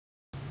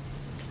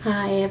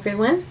Hi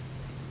everyone.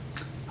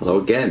 Hello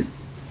again.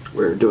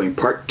 We're doing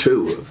part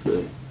 2 of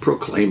the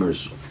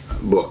Proclaimer's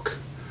book,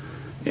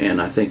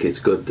 and I think it's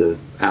good to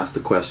ask the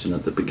question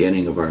at the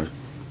beginning of our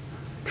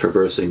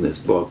traversing this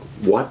book,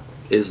 what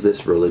is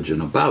this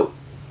religion about?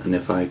 And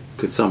if I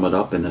could sum it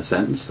up in a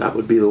sentence, that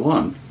would be the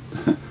one.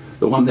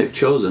 The one they've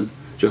chosen,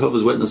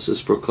 Jehovah's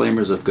Witnesses,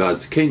 proclaimers of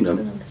God's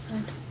kingdom.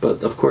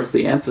 But of course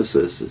the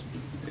emphasis,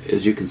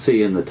 as you can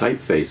see in the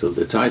typeface of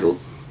the title,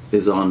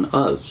 is on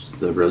us,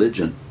 the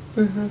religion.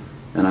 Mm-hmm.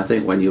 And I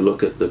think when you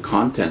look at the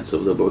contents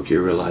of the book,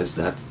 you realize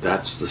that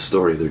that's the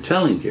story they're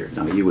telling here.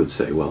 Now you would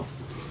say, well,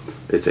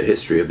 it's a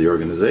history of the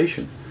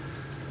organization.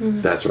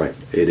 Mm-hmm. That's right,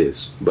 it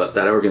is. But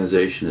that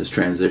organization has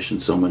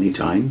transitioned so many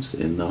times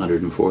in the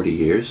 140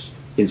 years,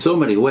 in so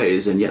many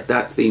ways, and yet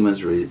that theme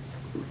has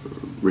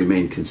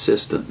remained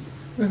consistent.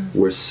 Mm-hmm.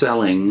 We're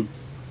selling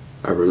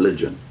a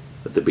religion.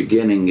 At the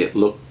beginning it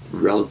looked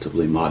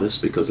relatively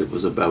modest because it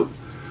was about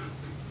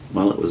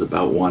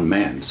one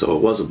man, so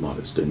it wasn't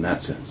modest in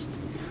that sense.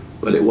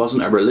 But it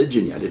wasn't a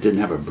religion yet. It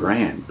didn't have a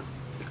brand.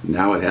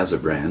 Now it has a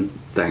brand,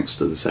 thanks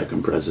to the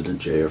second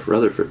president, J.F.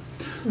 Rutherford.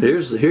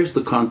 Mm-hmm. Here's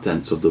the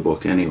contents of the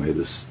book anyway,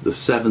 the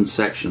 7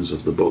 sections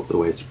of the book, the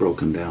way it's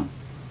broken down.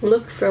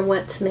 Look for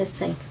what's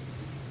missing.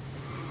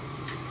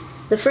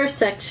 The first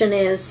section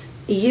is,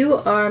 "You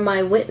are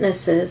my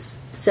witnesses,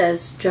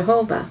 says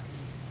Jehovah."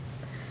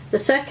 The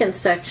second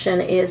section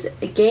is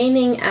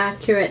gaining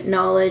accurate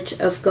knowledge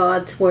of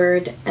God's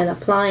Word and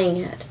applying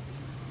it.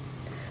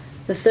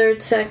 The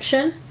third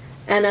section,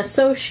 an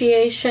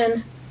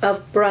association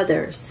of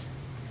brothers.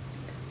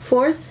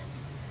 Fourth,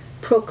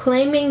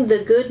 proclaiming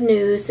the good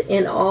news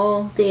in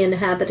all the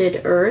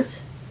inhabited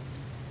earth.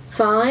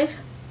 5,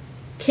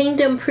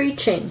 kingdom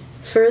preaching,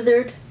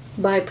 furthered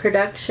by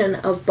production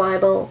of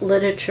Bible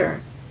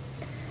literature.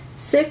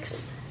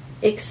 6th,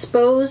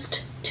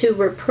 exposed to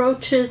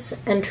reproaches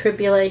and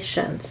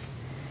tribulations.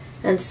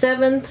 And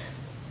 7th,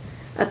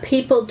 a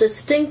people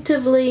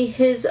distinctively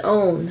his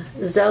own,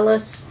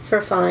 zealous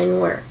for fine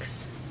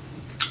works.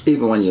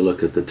 Even when you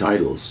look at the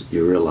titles,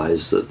 you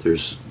realize that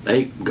there's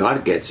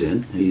God gets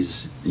in.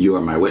 He's, "You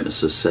are my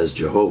witnesses," says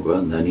Jehovah,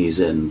 and then he's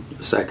in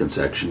the second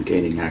section,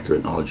 gaining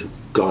accurate knowledge of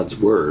God's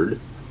Word.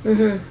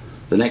 Mm-hmm.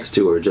 The next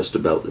 2 are just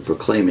about the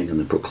proclaiming and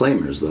the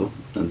proclaimers, though.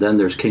 And then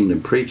there's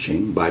kingdom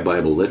preaching by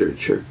Bible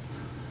literature.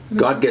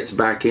 God gets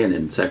back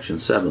in section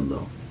 7,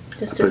 though.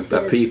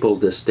 A people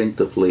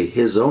distinctively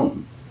his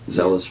own,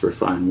 zealous for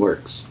fine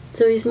works.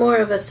 So he's more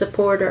of a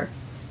supporter.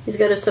 He's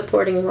got a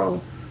supporting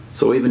role.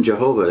 So even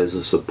Jehovah is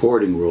a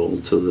supporting role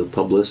to the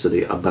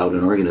publicity about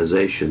an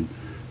organization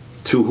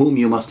to whom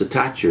you must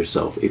attach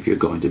yourself if you're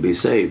going to be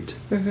saved.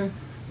 Mm-hmm.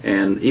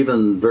 And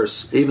even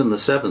the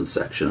 7th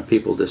section, a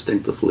people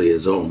distinctively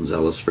his own,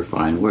 zealous for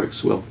fine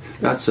works. Well,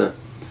 that's a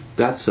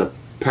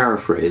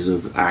paraphrase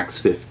of Acts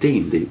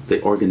 15,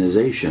 the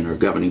organization or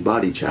governing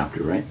body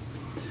chapter, right?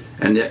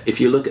 And if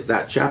you look at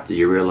that chapter,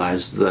 you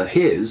realize the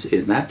his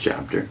in that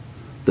chapter,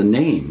 the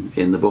name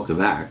in the book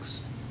of Acts,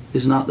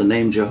 is not the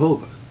name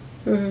Jehovah.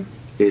 Mm-hmm.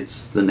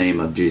 It's the name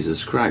of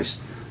Jesus Christ.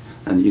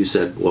 And you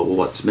said, well,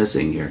 what's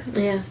missing here?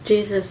 Yeah,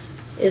 Jesus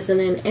isn't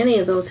in any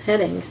of those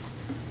headings.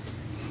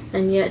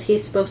 And yet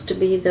he's supposed to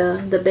be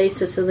the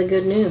basis of the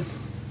good news.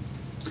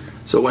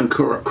 So when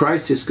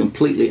Christ is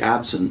completely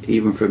absent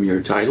even from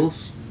your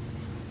titles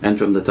and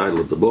from the title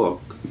of the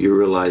book, you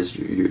realize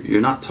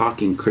you're not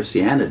talking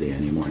Christianity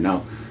anymore.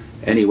 Now,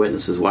 any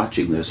witnesses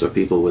watching this or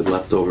people with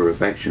leftover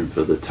affection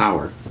for the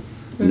Tower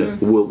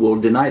will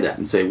deny that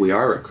and say we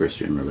are a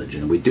Christian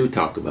religion. We do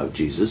talk about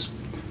Jesus,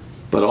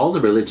 but all the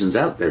religions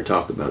out there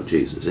talk about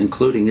Jesus,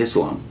 including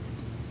Islam.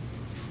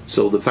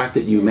 So the fact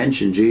that you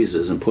mention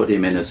Jesus and put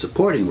him in a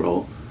supporting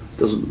role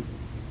doesn't...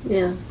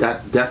 Yeah,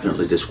 that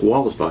definitely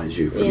disqualifies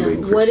you from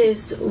being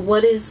Christian.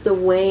 What is the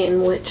way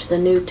in which the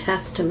New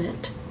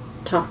Testament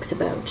talks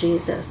about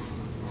Jesus?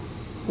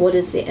 What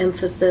is the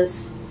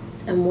emphasis,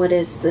 and what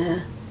is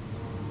the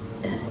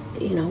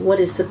what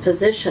is the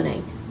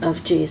positioning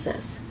of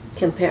Jesus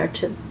compared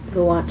to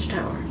the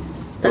Watchtower?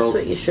 That's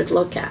what you should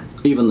look at.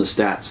 Even the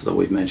stats, though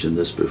we've mentioned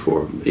this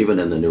before, even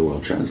in the New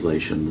World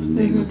Translation,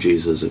 the name of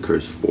Jesus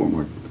occurs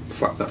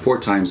 4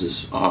 times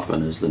as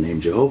often as the name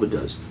Jehovah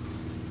does.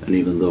 And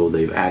even though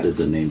they've added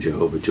the name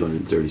Jehovah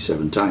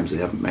 237 times, they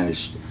haven't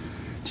managed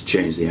to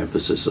change the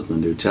emphasis of the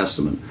New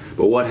Testament.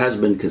 But what has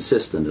been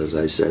consistent, as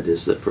I said,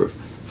 is that for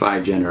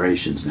 5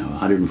 generations now,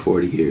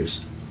 140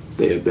 years,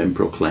 they have been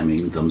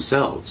proclaiming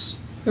themselves.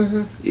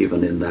 Mm-hmm.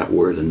 Even in that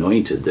word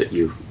anointed that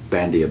you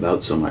bandy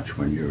about so much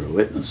when you're a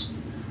witness,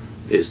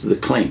 is the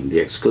claim, the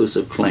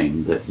exclusive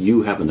claim that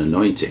you have an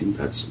anointing.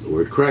 That's the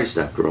word Christ,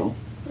 after all.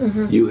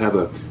 Mm-hmm. You have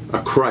a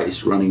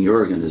Christ running your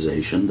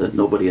organization that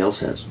nobody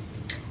else has.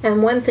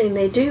 And one thing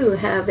they do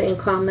have in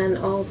common,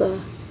 all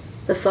the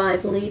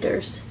 5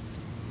 leaders,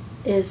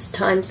 is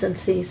times and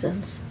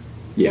seasons.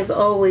 Yeah. They've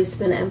always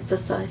been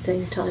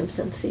emphasizing times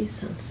and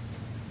seasons.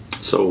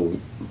 So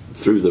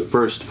through the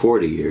first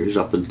 40 years,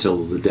 up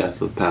until the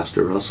death of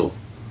Pastor Russell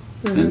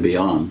and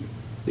beyond,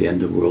 the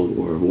end of World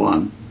War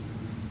I,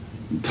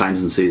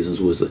 times and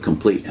seasons was the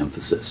complete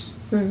emphasis.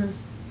 Mm-hmm.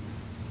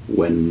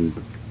 When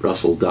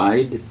Russell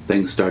died,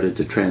 things started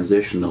to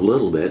transition a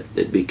little bit.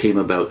 It became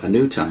about a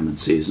new time and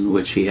season,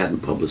 which he hadn't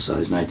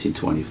publicized,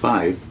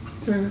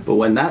 1925. But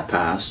when that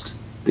passed,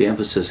 the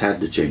emphasis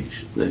had to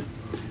change.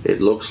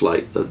 It looks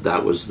like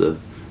that was the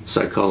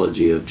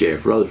psychology of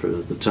J.F. Rutherford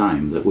at the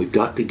time, that we've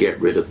got to get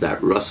rid of that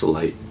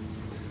Russellite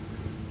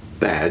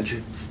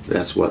badge.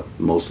 That's what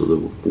most of the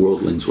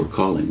worldlings were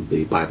calling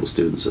the Bible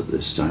students of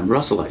this time,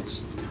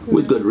 Russellites.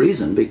 With good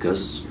reason,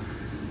 because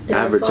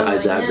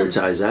advertise,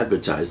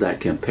 that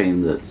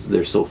campaign that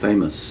they're so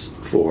famous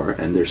for,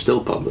 and they're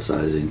still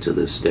publicizing to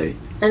this day.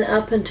 And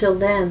up until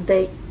then,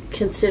 they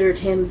considered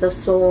him the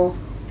sole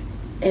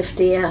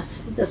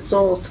FDS, the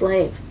sole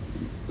slave,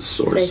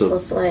 faithful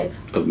slave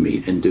of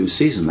meat in due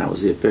season. That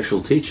was the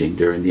official teaching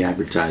during the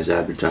advertise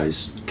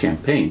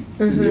campaign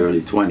in the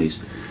early 20s.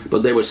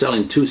 But they were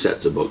selling 2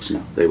 sets of books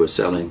now. They were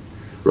selling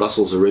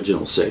Russell's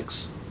original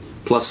 6,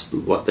 plus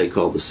what they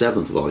called the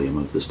 7th volume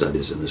of the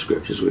Studies in the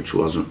Scriptures, which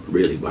wasn't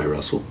really by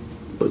Russell,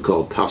 but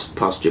called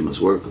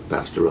posthumous work of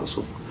Pastor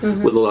Russell,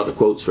 with a lot of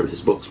quotes from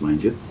his books,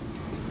 mind you.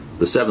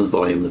 The 7th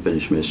volume, The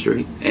Finished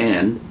Mystery,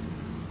 and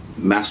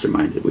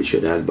Masterminded, we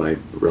should add, by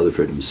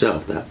Rutherford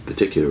himself, that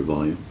particular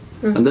volume.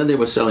 And then they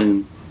were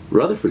selling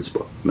Rutherford's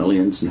book,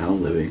 Millions Now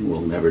Living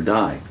Will Never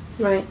Die,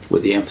 right,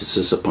 with the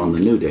emphasis upon the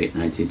new date,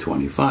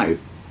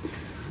 1925.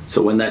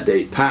 So when that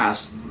date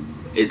passed,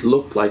 it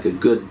looked like a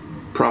good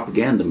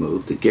propaganda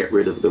move to get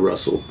rid of the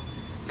Russell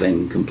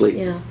thing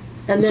completely. Yeah.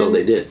 And so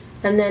they did.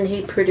 And then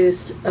he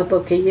produced a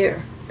book a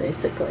year,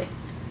 basically.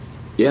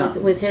 Yeah.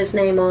 With his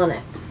name on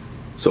it.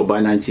 So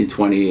by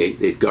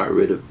 1928, it got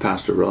rid of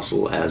Pastor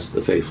Russell as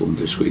the faithful and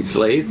discreet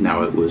slave.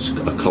 Now it was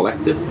a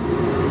collective.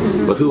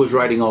 But who was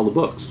writing all the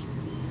books?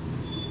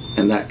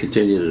 And that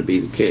continued to be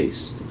the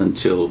case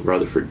until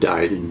Rutherford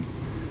died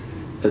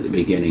at the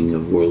beginning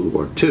of World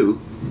War II.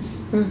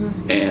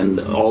 And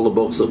all the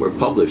books that were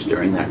published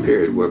during that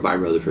period were by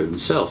Rutherford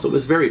himself. So it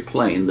was very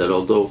plain that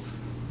although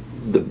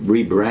the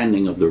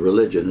rebranding of the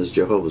religion as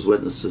Jehovah's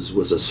Witnesses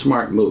was a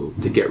smart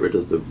move to get rid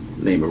of the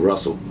name of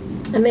Russell.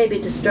 And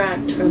maybe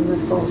distract from the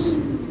false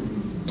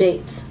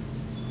dates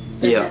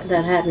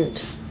that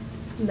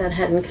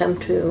hadn't come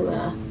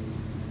to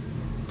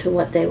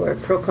what they were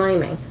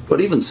proclaiming.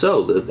 But even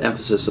so, the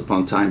emphasis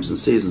upon times and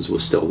seasons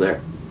was still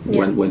there.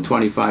 Yeah. When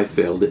 25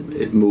 failed,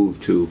 it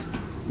moved to,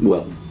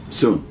 well,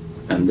 soon.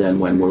 And then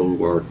when World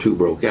War II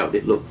broke out,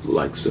 it looked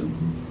like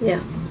soon. Yeah.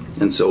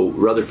 And so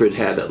Rutherford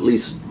had at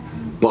least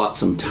bought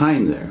some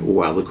time there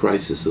while the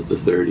crisis of the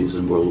 30s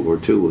and World War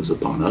II was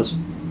upon us.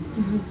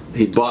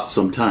 He bought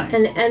some time.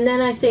 And then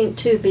I think,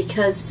 too,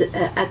 because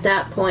at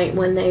that point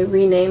when they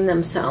renamed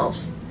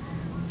themselves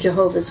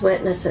Jehovah's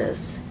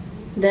Witnesses,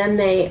 then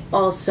they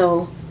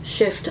also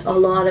shift a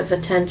lot of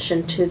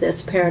attention to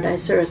this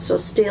paradise earth. So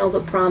steal the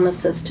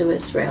promises to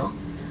Israel,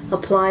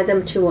 apply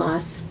them to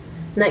us.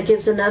 And that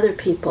gives another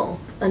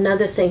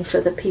thing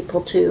for the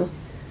people to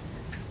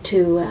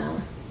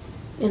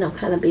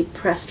kind of be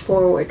pressed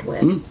forward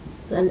with,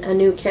 a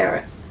new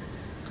carrot.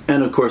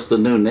 And of course the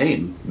new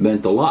name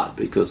meant a lot,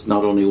 because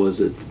not only was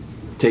it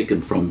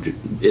taken from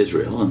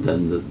Israel, and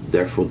then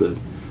therefore the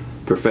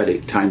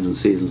prophetic times and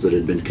seasons that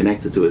had been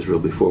connected to Israel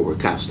before were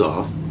cast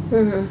off.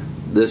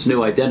 This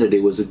new identity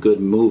was a good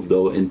move,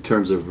 though, in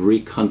terms of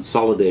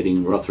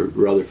reconsolidating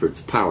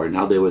Rutherford's power.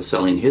 Now they were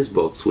selling his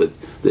books with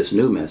this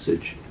new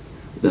message,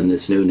 then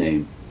this new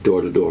name,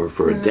 door to door,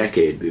 for a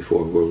decade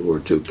before World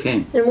War II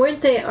came. And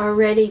weren't they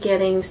already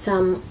getting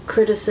some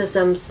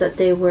criticisms that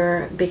they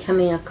were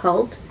becoming a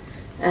cult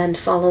and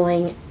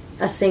following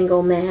a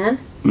single man?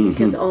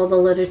 Because all the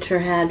literature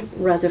had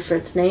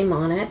Rutherford's name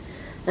on it,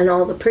 and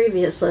all the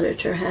previous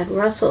literature had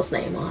Russell's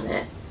name on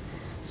it.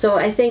 So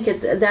I think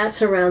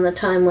that's around the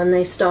time when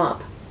they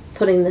stop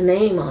putting the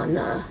name on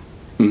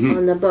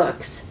the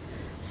books.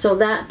 So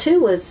that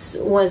too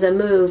was a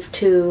move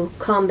to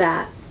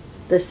combat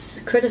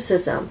this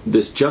criticism.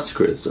 This just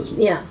criticism.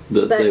 Yeah.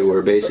 They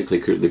were basically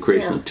the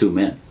creation of 2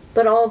 men.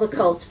 But all the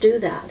cults do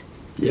that.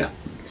 Yeah.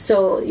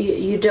 So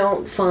you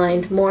don't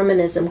find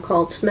Mormonism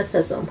called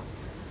Smithism.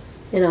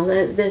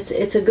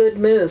 It's a good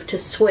move to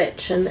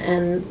switch,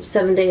 and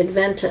Seventh-day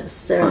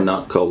Adventists are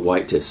not called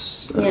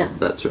Whiteists.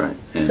 That's right.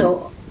 And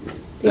so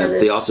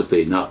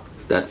Theosophy, not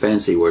that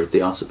fancy word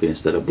Theosophy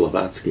instead of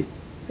Blavatsky.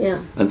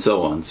 Yeah. And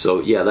so on.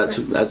 So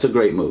that's a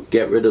great move.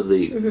 Get rid of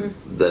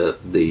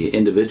the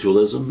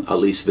individualism, at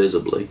least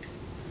visibly.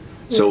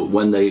 So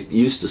when they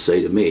used to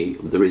say to me,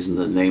 the reason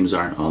the names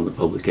aren't on the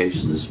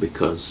publication is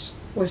because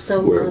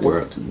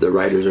the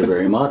writers are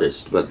very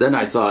modest. But then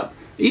I thought,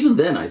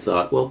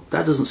 well,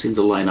 that doesn't seem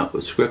to line up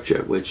with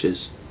Scripture, which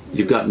is,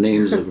 you've got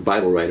names of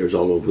Bible writers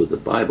all over the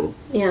Bible.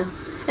 Yeah.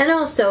 And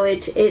also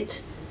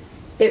it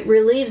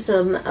relieves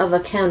them of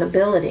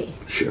accountability.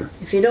 Sure.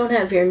 If you don't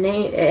have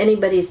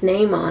anybody's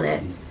name on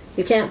it,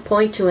 you can't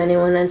point to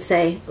anyone and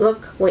say,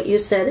 look, what you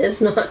said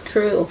is not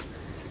true.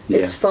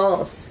 It's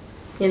false.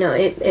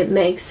 It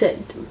makes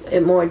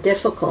it more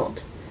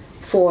difficult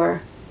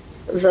for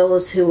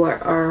those who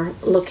are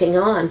looking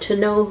on to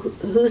know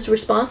who's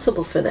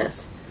responsible for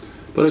this.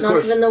 But of Not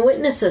course, even the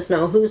witnesses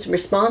know who's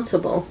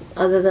responsible,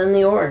 other than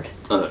the Ord.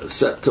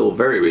 except till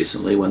very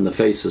recently, when the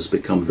faces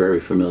become very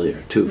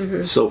familiar,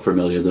 so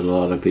familiar that a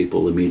lot of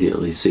people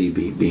immediately see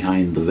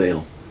behind the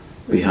veil,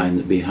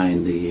 behind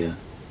the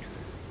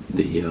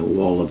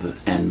wall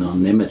of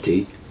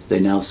anonymity. They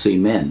now see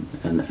men,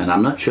 and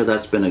I'm not sure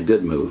that's been a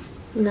good move.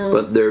 No.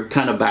 But they're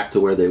kind of back to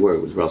where they were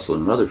with Russell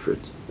and Rutherford.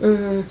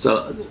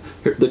 So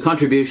the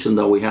contribution,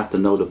 though, we have to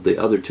note of the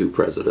other two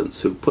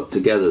presidents who put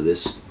together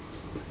this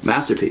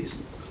masterpiece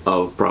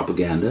of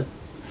propaganda,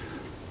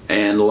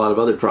 and a lot of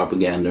other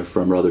propaganda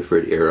from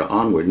Rutherford era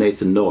onward.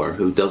 Nathan Knorr,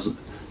 who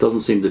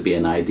doesn't seem to be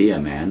an idea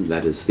man,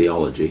 that is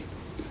theology,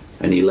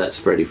 and he lets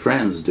Freddie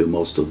Franz do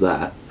most of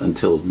that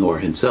until Knorr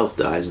himself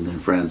dies, and then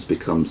Franz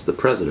becomes the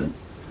president.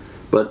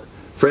 But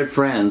Fred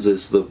Franz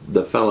is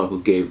the fellow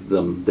who gave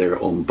them their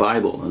own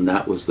Bible, and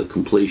that was the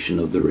completion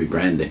of the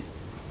rebranding.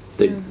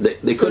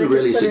 They couldn't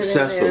really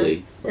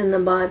successfully in the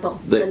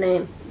Bible, the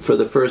name. For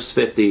the first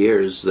 50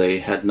 years, they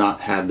had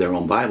not had their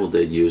own Bible.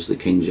 They'd used the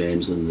King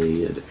James and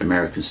the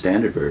American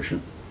Standard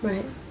Version.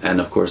 Right.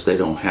 And of course, they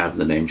don't have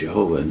the name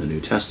Jehovah in the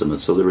New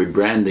Testament. So the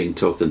rebranding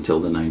took until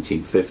the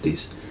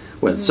 1950s,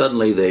 when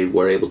suddenly they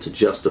were able to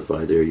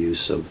justify their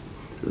use of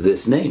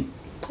this name.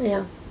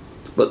 Yeah.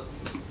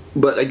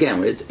 But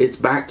again, it's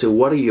back to,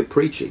 what are you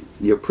preaching?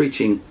 You're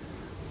preaching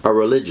a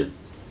religion.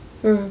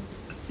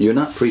 You're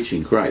not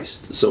preaching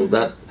Christ. So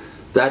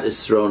that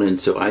is thrown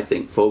into, I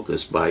think,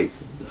 focus by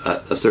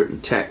a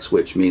certain text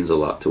which means a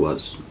lot to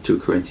us. 2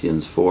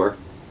 Corinthians 4,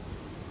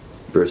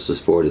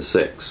 verses 4 to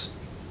 6.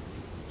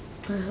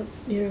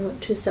 You know what,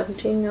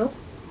 2:17, no?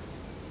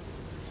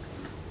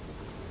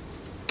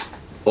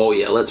 Oh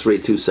yeah, let's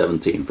read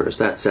 2:17 first.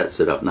 That sets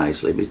it up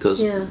nicely, because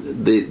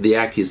the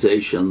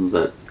accusation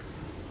that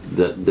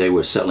they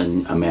were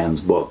selling a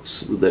man's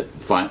books that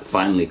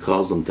finally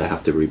caused them to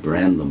have to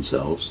rebrand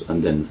themselves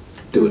and then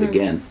do it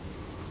again.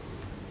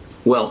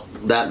 Well,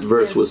 that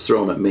verse was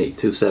thrown at me.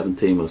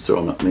 2:17 was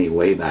thrown at me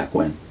way back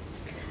when.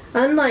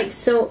 And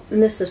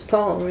this is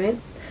Paul, right?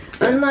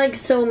 Yeah. Unlike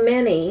so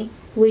many,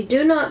 we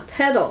do not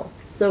peddle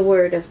the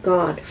word of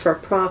God for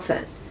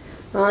profit.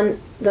 On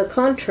the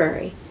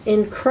contrary,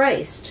 in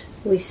Christ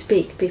we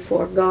speak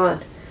before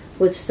God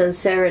with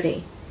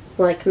sincerity,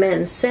 like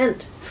men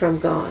sent from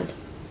God.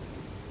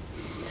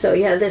 So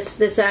yeah,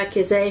 this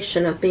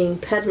accusation of being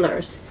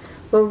peddlers.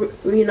 Well,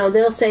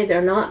 they'll say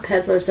they're not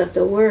peddlers of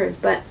the word,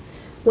 but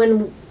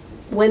when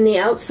the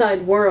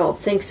outside world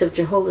thinks of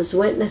Jehovah's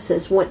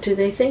Witnesses, what do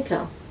they think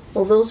of?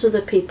 Well, those are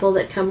the people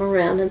that come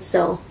around and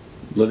sell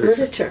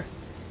literature.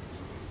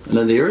 And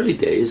in the early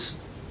days,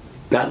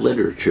 that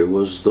literature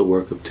was the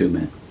work of two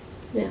men.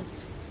 Yeah.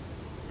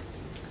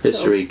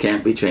 History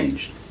can't be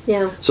changed.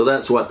 Yeah. So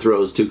that's what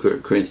throws 2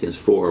 Corinthians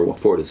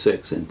 4 to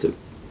 6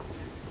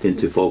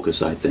 into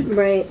focus, I think.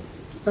 Right.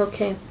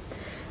 Okay.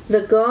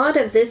 The God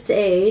of this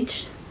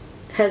age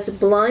has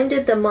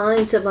blinded the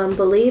minds of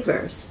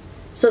unbelievers,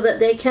 so that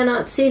they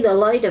cannot see the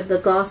light of the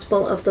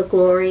gospel of the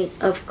glory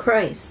of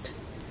Christ,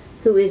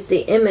 who is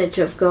the image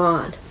of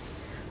God.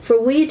 For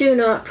we do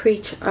not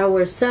preach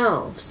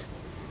ourselves,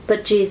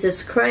 but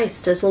Jesus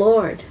Christ as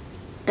Lord,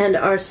 and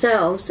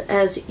ourselves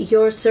as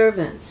your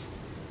servants,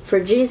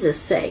 for Jesus'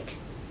 sake.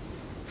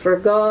 For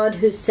God,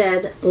 who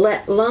said,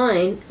 let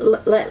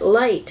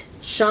light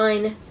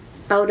shine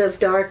out of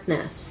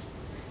darkness,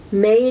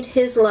 made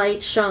his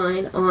light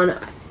shine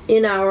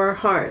in our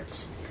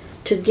hearts,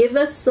 to give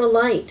us the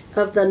light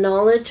of the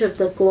knowledge of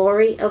the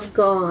glory of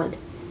God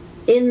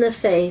in the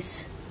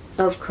face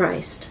of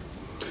Christ.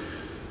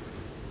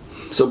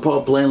 So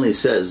Paul plainly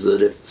says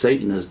that if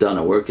Satan has done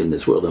a work in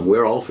this world, and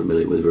we're all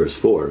familiar with verse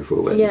 4 if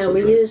we're witnesses, yeah,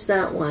 we right? use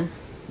that one.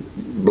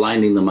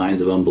 Blinding the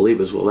minds of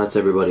unbelievers, well, that's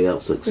everybody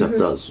else except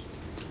us.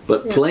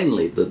 But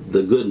plainly,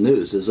 the good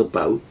news is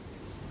about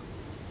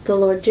the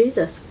Lord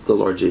Jesus. The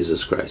Lord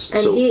Jesus Christ.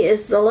 And he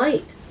is the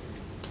light.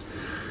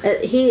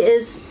 He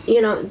is,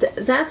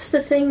 that's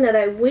the thing that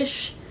I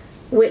wish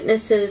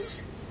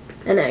witnesses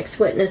and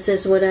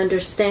ex-witnesses would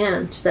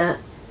understand, that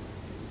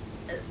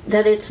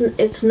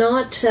it's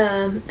not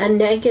a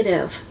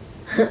negative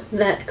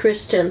that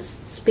Christians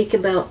speak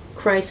about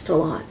Christ a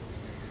lot.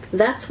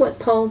 That's what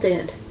Paul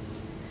did.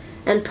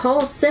 And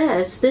Paul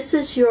says this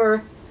is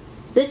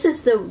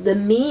the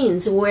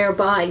means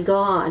whereby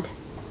God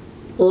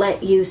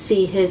let you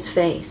see his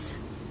face,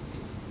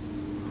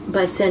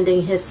 by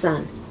sending his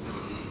son.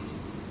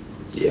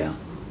 Yeah.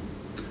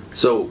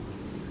 So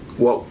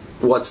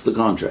what's the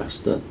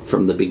contrast? That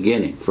from the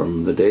beginning,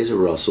 from the days of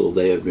Russell,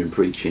 they have been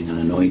preaching an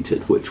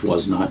anointed which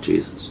was not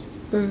Jesus.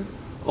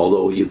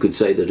 Although you could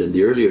say that in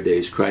the earlier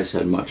days Christ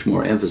had much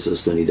more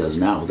emphasis than he does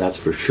now, that's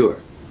for sure.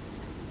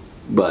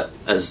 But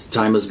as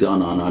time has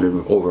gone on,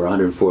 over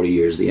 140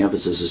 years, the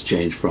emphasis has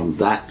changed from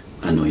that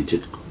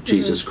anointed,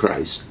 Jesus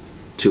Christ,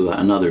 to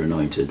another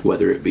anointed,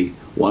 whether it be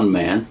one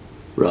man,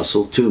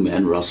 Russell, two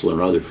men, Russell and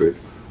Rutherford,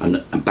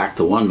 and back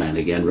to one man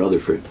again,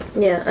 Rutherford.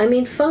 Yeah,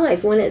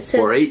 5, when it says...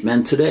 Or 8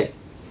 men today.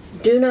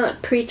 Do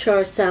not preach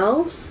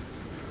ourselves,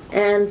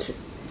 and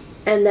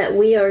that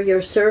we are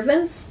your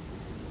servants.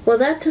 Well,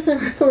 that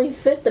doesn't really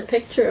fit the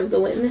picture of the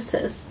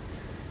witnesses.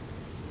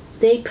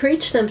 They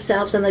preach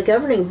themselves, and the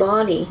governing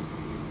body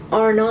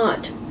are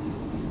not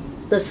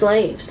the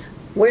slaves.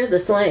 We're the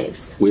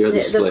slaves. We are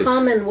the slaves. The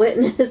common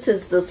witness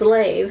is the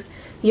slave.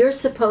 You're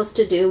supposed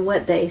to do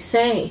what they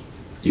say.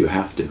 You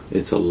have to.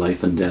 It's a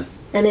life and death.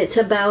 And it's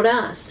about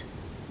us.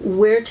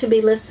 We're to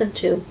be listened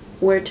to.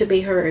 We're to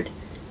be heard.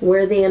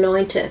 We're the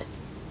anointed.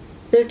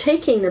 They're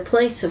taking the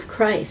place of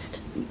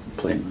Christ.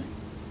 Plainly.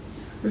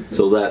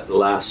 So that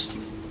last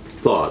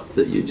thought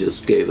that you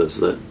just gave us,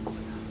 that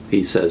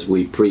he says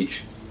we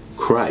preach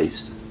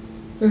Christ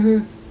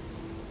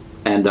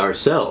and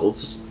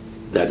ourselves,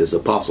 that is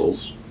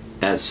apostles,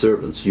 as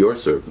servants, your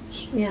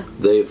servants. Yeah.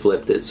 They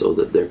flipped it so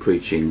that they're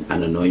preaching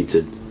an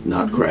anointed,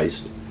 not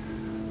Christ,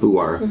 who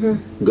are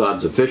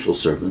God's official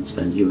servants,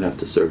 and you have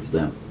to serve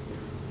them.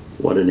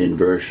 What an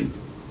inversion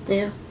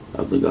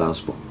of the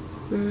gospel.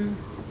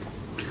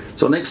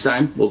 So next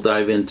time we'll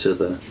dive into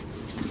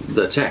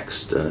the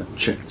text,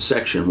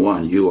 section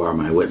 1, you are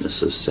my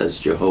witnesses, says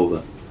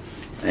Jehovah.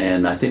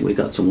 And I think we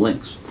got some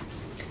links.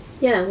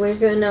 Yeah, we're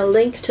going to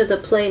link to the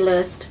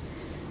playlist,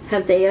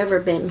 Have They Ever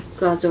Been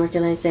God's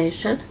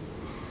Organization?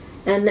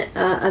 And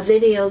a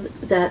video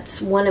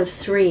that's one of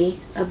 3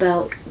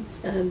 about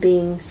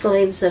being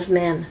slaves of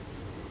men.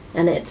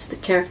 And it's the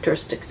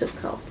characteristics of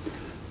cults.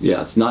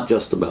 Yeah, it's not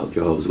just about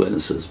Jehovah's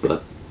Witnesses,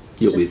 but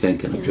you'll be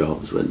thinking of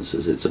Jehovah's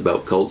Witnesses. It's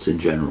about cults in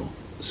general.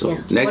 So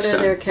next what are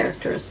time, their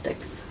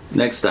characteristics?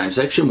 Next time,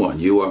 section 1,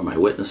 you are my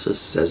witnesses,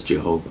 says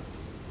Jehovah.